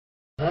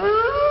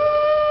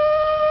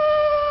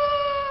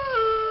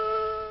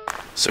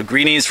So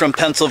Greenie's from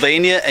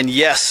Pennsylvania, and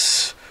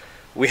yes,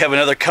 we have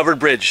another covered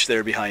bridge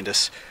there behind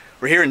us.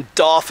 We're here in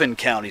Dauphin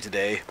County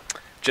today,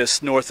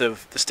 just north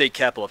of the state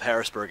capital of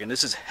Harrisburg, and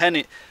this is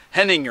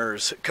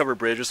Henninger's covered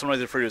bridge, or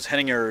sometimes referred to as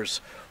Henninger's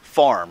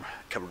Farm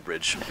covered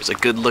bridge. There's a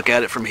good look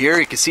at it from here.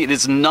 You can see it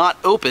is not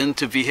open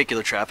to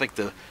vehicular traffic.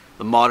 The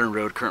modern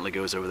road currently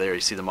goes over there.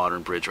 You see the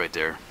modern bridge right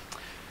there.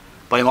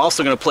 But I'm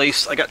also going to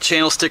place, I got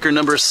channel sticker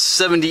number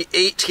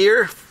 78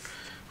 here.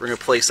 We're going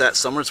to place that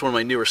somewhere. It's one of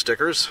my newer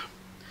stickers.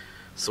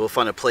 So we'll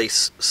find a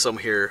place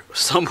somewhere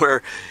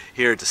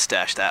here to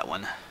stash that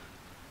one.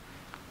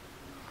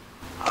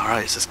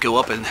 Alright, so let's go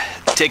up and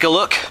take a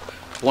look.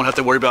 Won't have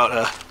to worry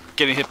about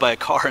getting hit by a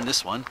car in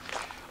this one.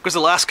 Because the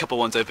last couple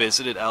ones I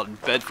visited out in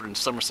Bedford and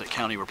Somerset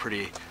County were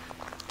pretty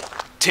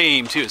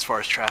tame too as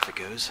far as traffic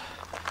goes.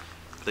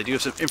 But they do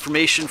have some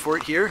information for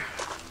it here.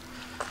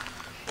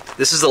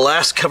 This is the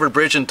last covered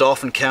bridge in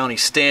Dauphin County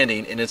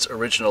standing in its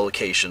original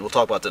location. We'll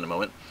talk about that in a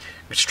moment.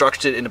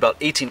 Constructed in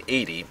about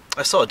 1880.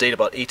 I saw a date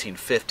about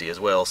 1850 as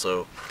well,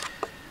 so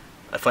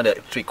I find that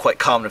to be quite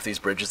common with these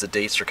bridges. The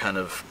dates are kind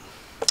of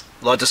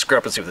a lot of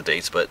discrepancy with the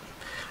dates, but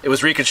it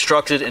was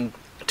reconstructed in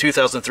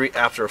 2003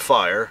 after a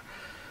fire.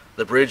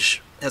 The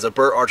bridge has a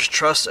burr arch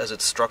truss as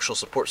its structural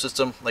support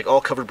system. Like all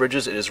covered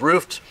bridges, it is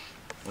roofed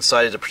and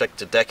sided to protect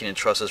the decking and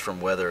trusses from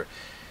weather.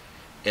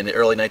 In the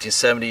early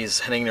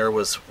 1970s, Henninger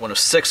was one of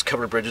 6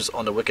 covered bridges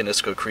on the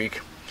Womelsdorf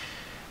Creek,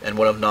 and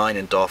one of 9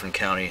 in Dauphin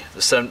County. The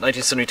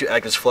 1972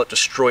 Agnes flood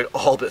destroyed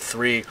all but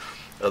 3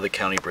 of the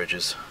county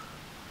bridges.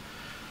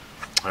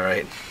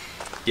 Alright.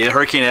 Yeah,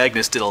 Hurricane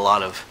Agnes did a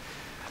lot of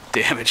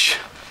damage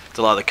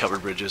to a lot of the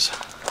covered bridges.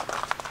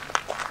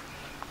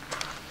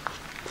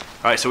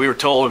 Alright, so we were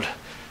told,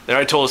 they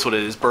already told us what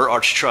it is, burr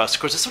arch truss.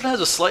 Of course, this one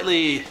has a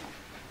slightly,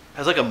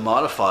 has like a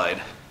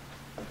modified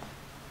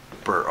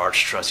burr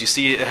arch truss. You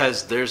see it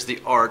has, there's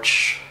the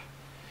arch,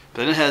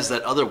 but then it has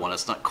that other one.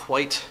 It's not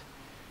quite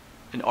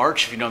an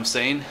arch, if you know what I'm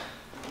saying.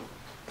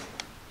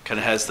 Kind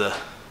of has the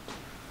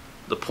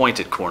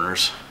pointed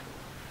corners.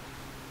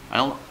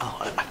 I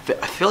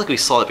feel like we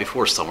saw it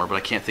before somewhere, but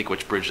I can't think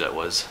which bridge that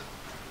was.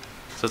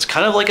 So it's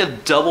kind of like a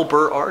double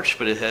burr arch,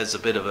 but it has a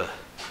bit of a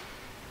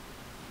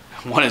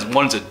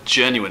one's a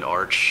genuine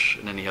arch,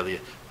 and then you have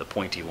the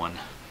pointy one.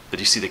 But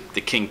you see the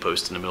king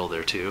post in the middle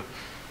there too.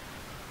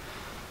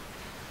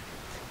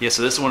 Yeah,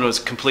 so this one was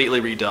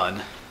completely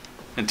redone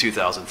in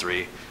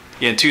 2003.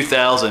 Yeah, in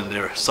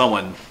 2000,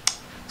 someone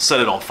set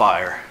it on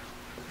fire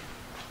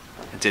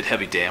and did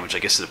heavy damage, I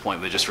guess, to the point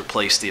where they just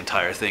replaced the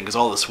entire thing, because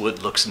all this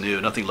wood looks new,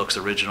 nothing looks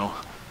original.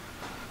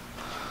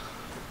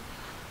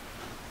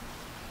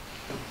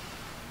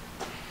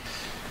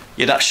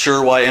 You're not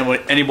sure why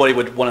anybody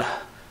would want to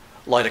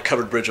light a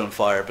covered bridge on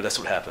fire, but that's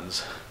what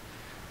happens.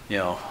 You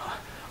know,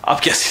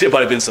 I'm guessing there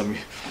might have been some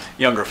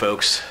younger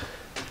folks.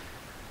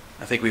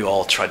 I think we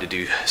all tried to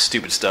do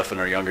stupid stuff in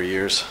our younger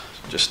years,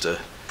 just to,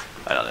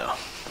 I don't know.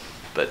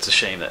 But it's a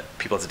shame that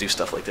people have to do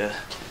stuff like that.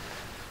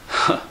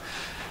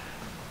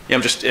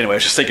 Yeah, anyway, I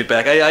was just thinking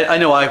back. I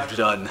know I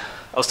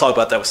was talking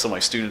about that with some of my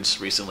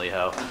students recently,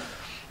 how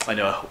I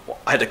know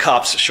I had the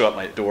cops show up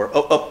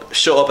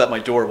at my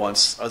door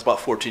once. I was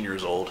about 14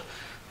 years old.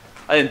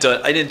 I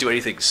didn't do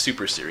anything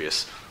super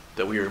serious.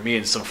 That me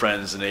and some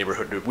friends in the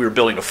neighborhood, we were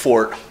building a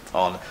fort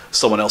on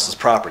someone else's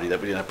property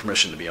that we didn't have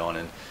permission to be on,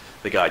 and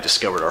the guy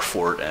discovered our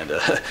fort, and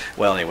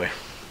well, anyway,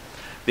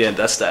 the end.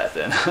 That's that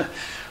then.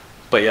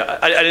 But yeah,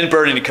 I didn't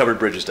burn any covered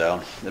bridges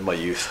down in my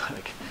youth.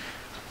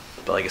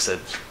 But like I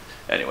said,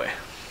 anyway.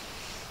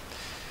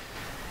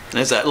 And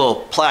as that little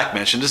plaque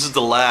mentioned, this is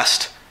the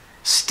last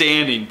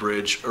standing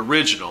bridge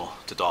original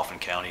to Dauphin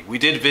County. We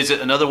did visit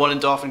another one in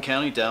Dauphin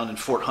County down in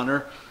Fort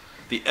Hunter.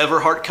 The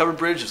Everhart covered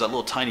bridge is that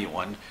little tiny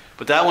one,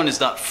 but that one is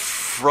not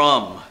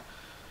from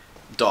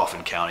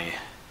Dauphin County.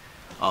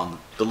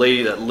 The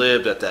lady that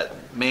lived at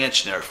that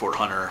mansion there at Fort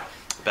Hunter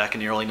back in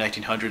the early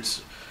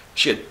 1900s,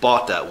 she had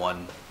bought that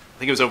one. I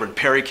think it was over in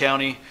Perry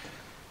County.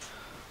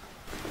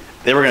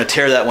 They were going to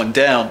tear that one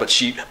down, but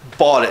she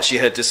bought it. She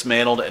had it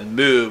dismantled and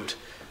moved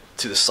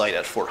to the site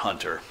at Fort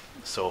Hunter.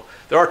 So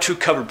there are 2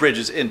 covered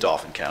bridges in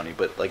Dauphin County,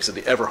 but like I said,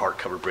 the Everhart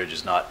covered bridge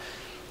is not,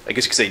 I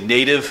guess you could say,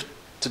 native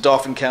to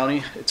Dauphin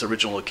County. Its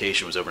original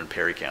location was over in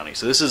Perry County.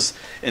 So this is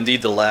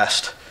indeed the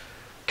last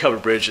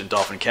covered bridge in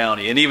Dauphin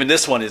County, and even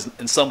this one is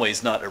in some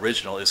ways not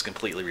original. It's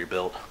completely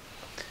rebuilt.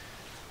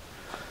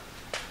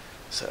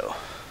 So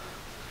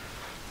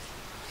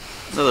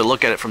another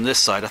look at it from this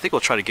side. I think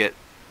we'll try to get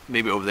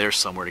maybe over there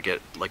somewhere to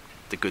get like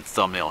the good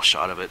thumbnail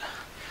shot of it.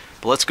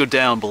 But let's go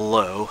down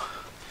below.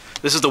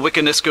 This is the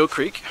Womelsdorf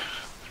Creek.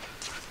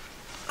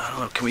 I don't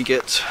know, can we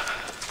get,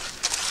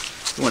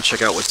 we want to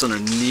check out what's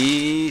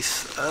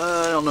underneath.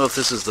 I don't know if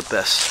this is the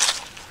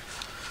best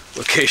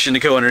location to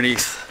go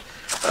underneath.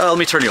 Let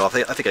me turn you off.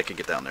 I think I can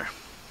get down there.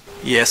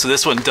 Yeah, so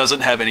this one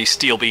doesn't have any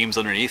steel beams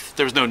underneath.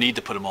 There was no need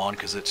to put them on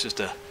because it's just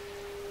it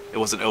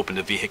wasn't open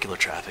to vehicular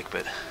traffic,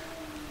 but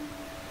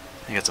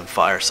I got some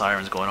fire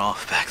sirens going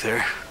off back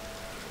there.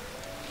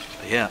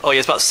 But yeah, oh yeah,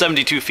 it's about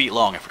 72 feet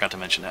long. I forgot to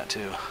mention that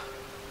too.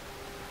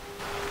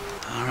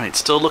 Alright,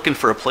 still looking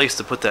for a place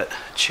to put that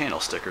channel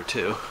sticker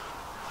too.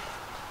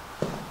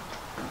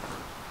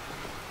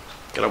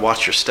 Gotta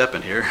watch your step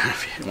in here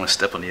if you want to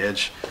step on the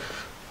edge.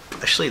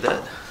 Actually,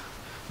 that...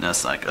 No,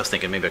 it's not. I was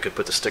thinking maybe I could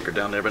put the sticker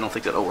down there, but I don't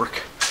think that'll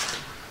work.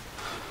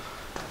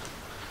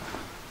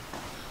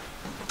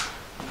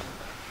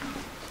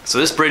 So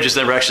this bridge has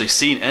never actually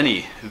seen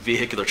any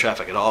vehicular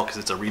traffic at all because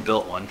it's a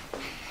rebuilt one.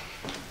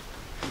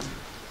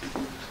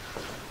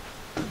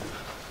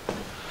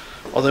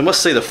 Although I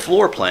must say the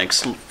floor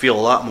planks feel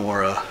a lot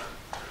more... I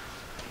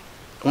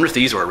wonder if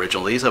these were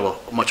original. These have a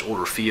much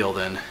older feel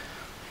than...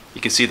 You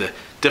can see the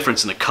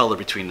difference in the color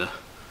between the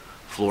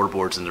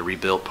floorboards and the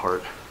rebuilt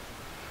part.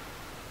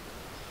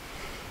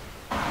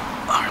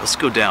 Alright, let's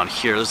go down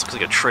here. This looks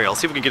like a trail.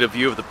 See if we can get a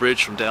view of the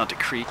bridge from down to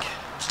creek.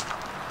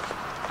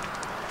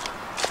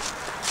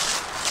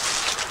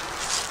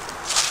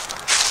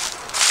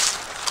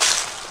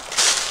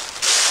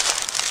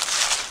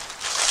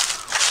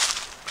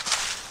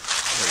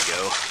 There we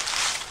go.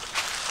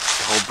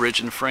 The whole bridge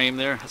in frame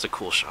there. That's a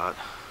cool shot.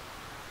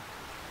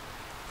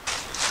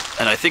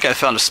 And I think I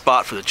found a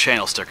spot for the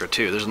channel sticker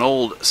too. There's an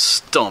old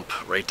stump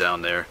right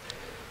down there.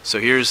 So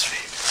here's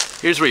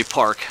where you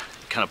park.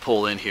 You kind of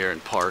pull in here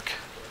and park.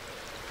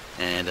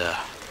 And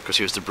of course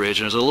here's the bridge.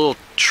 And there's a little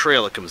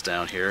trail that comes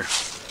down here.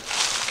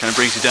 Kind of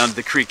brings you down to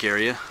the creek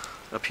area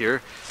up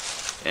here.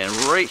 And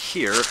right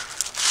here,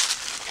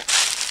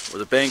 where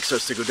the bank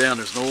starts to go down,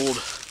 there's an old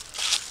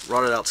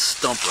rotted out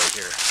stump right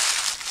here.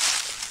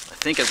 I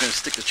think I'm going to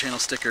stick the channel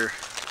sticker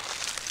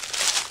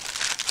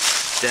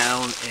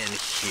down in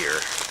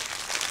here.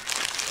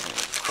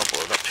 Crumple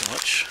it up too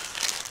much.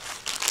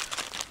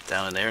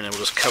 Down in there, and then we'll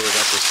just cover it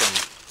up with some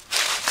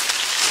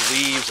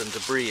leaves and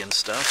debris and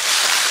stuff.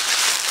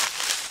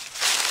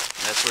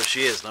 And that's where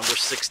she is, number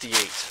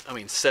 68. I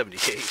mean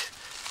 78.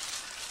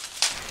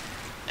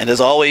 And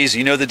as always,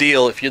 you know the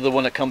deal. If you're the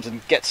one that comes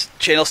and gets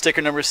channel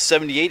sticker number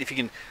 78, if you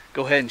can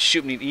go ahead and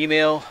shoot me an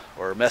email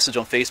or a message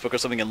on Facebook or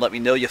something and let me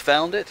know you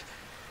found it.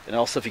 And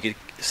also if you could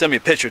send me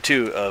a picture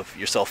too of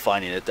yourself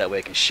finding it, that way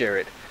I can share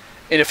it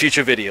in a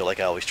future video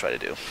like I always try to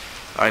do.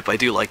 Alright, but I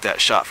do like that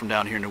shot from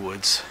down here in the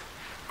woods.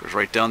 Goes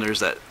right down there's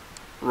that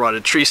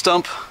rotted tree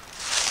stump.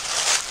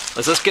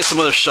 Let's get some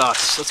other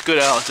shots. Let's go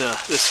out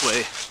this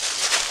way.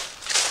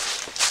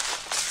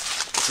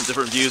 Get some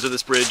different views of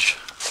this bridge.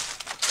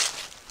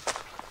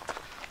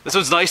 This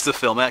one's nice to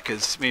film at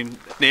because, I mean,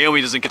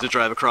 Naomi doesn't get to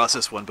drive across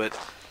this one, but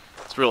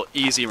it's real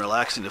easy and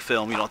relaxing to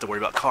film. You don't have to worry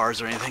about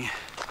cars or anything.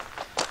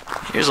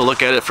 Here's a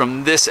look at it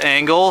from this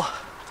angle.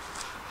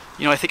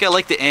 You know, I think I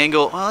like the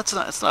angle. Well, it's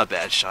not a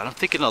bad shot. I'm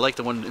thinking I like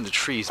the one in the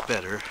trees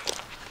better.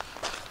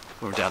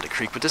 We're down the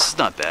creek, but this is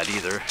not bad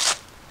either.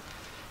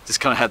 Just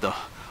kind of had the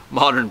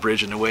modern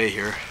bridge in the way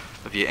here.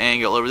 If you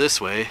angle over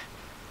this way,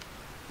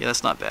 yeah,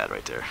 that's not bad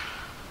right there.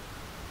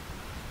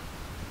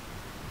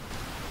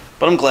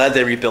 But I'm glad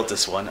they rebuilt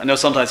this one. I know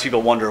sometimes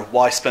people wonder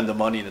why spend the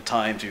money and the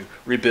time to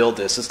rebuild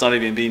this. It's not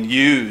even being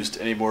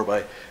used anymore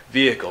by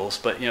vehicles,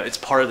 but you know, it's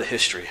part of the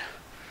history.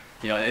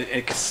 You know,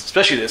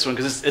 especially this one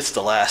because it's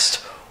the last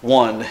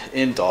one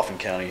in Dauphin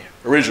County,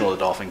 original to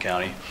Dauphin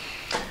County.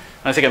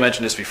 And I think I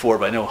mentioned this before,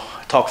 but I know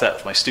I talked that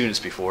with my students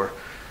before.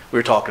 We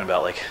were talking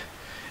about like,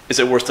 is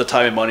it worth the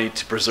time and money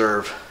to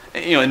preserve,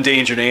 you know,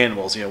 endangered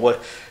animals? You know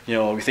what? You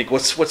know, we think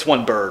what's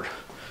one bird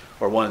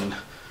or one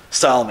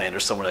salamander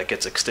somewhere that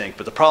gets extinct.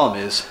 But the problem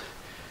is,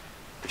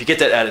 if you get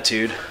that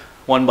attitude,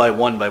 one by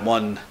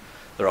one,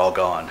 they're all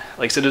gone. Like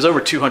I said, there's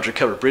over 200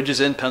 covered bridges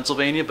in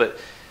Pennsylvania, but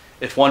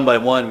if one by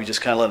one we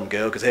just kind of let them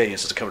go, because hey,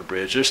 it's just a covered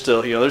bridge, there's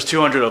still, you know, there's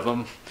 200 of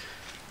them.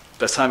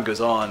 As time goes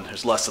on,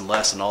 there's less and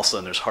less, and all of a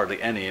sudden there's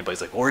hardly any.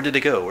 Anybody's like, where did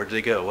they go? Where did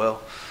they go?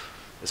 Well,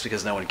 it's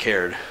because no one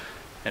cared,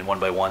 and one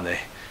by one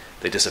they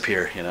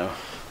disappear, you know.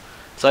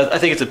 So I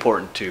think it's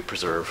important to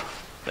preserve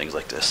things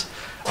like this.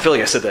 I feel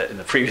like I said that in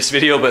the previous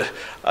video, but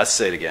I'll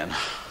say it again.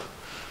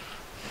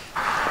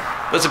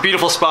 That's a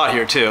beautiful spot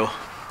here too.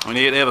 I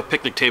mean, they have a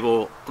picnic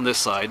table on this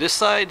side. This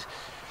side,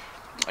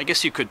 I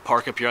guess you could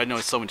park up here. I know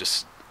someone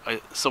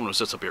was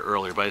just up here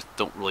earlier, but I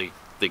don't really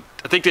think.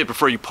 I think they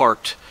prefer you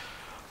parked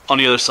on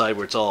the other side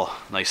where it's all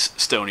nice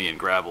stony and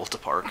gravel to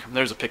park. And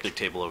there's a picnic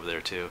table over there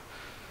too.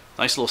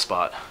 Nice little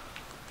spot.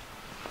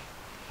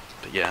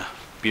 But yeah,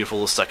 beautiful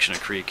little section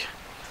of creek.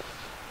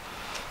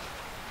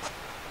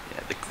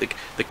 Yeah,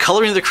 the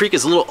coloring of the creek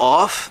is a little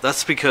off.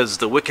 That's because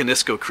the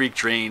Wiccanisco Creek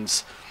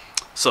drains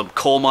some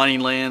coal mining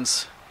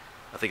lands.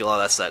 I think a lot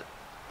of that's that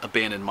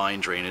abandoned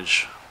mine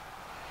drainage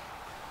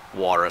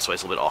water. That's why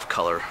it's a little bit off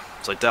color.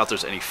 So I doubt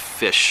there's any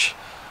fish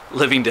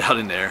living down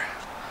in there.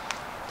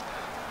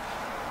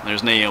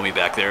 There's Naomi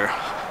back there.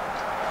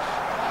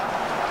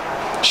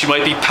 She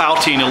might be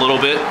pouting a little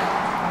bit.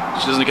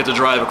 She doesn't get to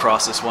drive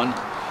across this one.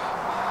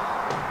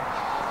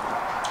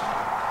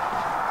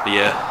 But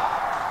yeah.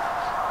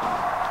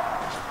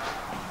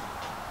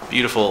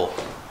 Beautiful,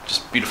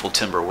 just beautiful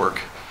timber work.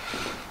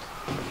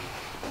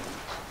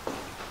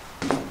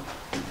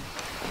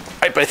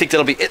 Alright, but I think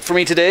that'll be it for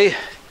me today.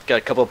 Got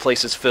a couple of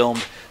places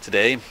filmed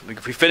today. We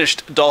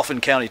finished Dauphin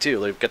County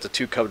too. We've got the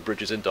 2 covered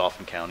bridges in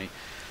Dauphin County.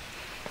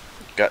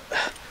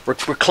 We're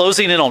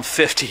closing in on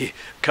 50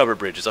 covered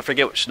bridges. I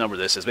forget which number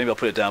this is. Maybe I'll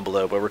put it down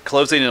below. But we're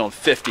closing in on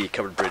 50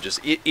 covered bridges.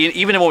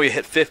 Even when we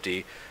hit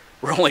 50,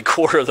 we're only a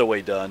quarter of the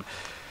way done.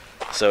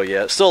 So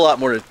yeah, still a lot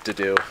more to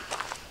do.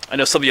 I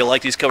know some of you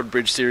like these covered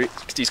bridge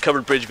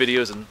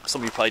videos, and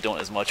some of you probably don't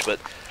as much. But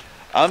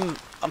I'm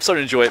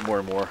starting to enjoy it more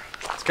and more.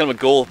 It's kind of a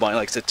goal of mine,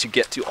 like I said, to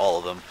get to all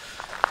of them,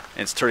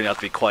 and it's turning out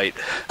to be quite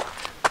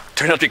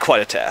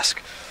a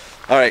task.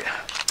 All right,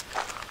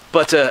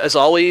 but as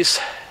always,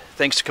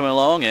 thanks for coming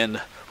along,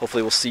 and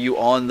hopefully we'll see you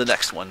on the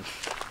next one.